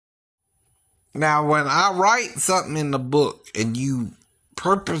Now, when I write something in the book and you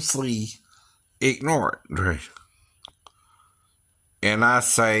purposely ignore it, right? And I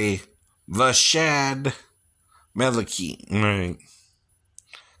say, Vashad Melakim, right?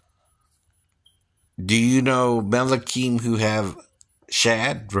 Do you know Melakim who have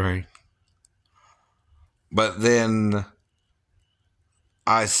Shad, right? But then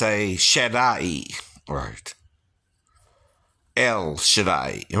I say Shaddai, right? El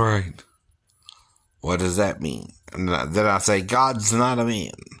Shaddai, right? What does that mean? And then I say, God's not a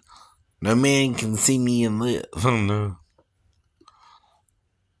man. No man can see me and live. Oh, no.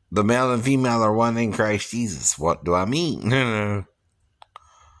 The male and female are one in Christ Jesus. What do I mean? No.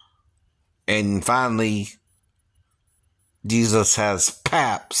 And finally, Jesus has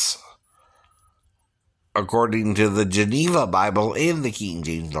paps, according to the Geneva Bible and the King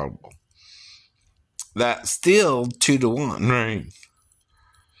James Bible. That's still 2-1, right?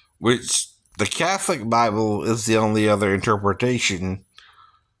 Which the Catholic Bible is the only other interpretation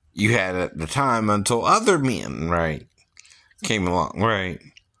you had at the time until other men, right, came along, right?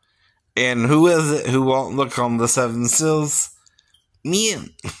 And who is it who won't look on the seven seals? Men,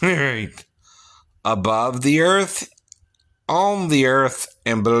 right? Above the earth, on the earth,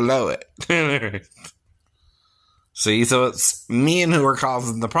 and below it. See, so it's men who are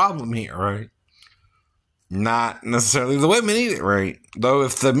causing the problem here, right? Not necessarily the women either, right? Though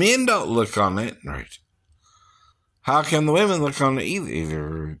if the men don't look on it, right, how can the women look on it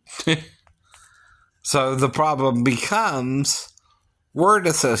either? So the problem becomes word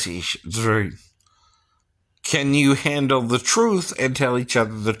associations, right? Can you handle the truth and tell each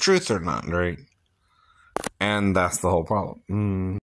other the truth or not, right? And that's the whole problem.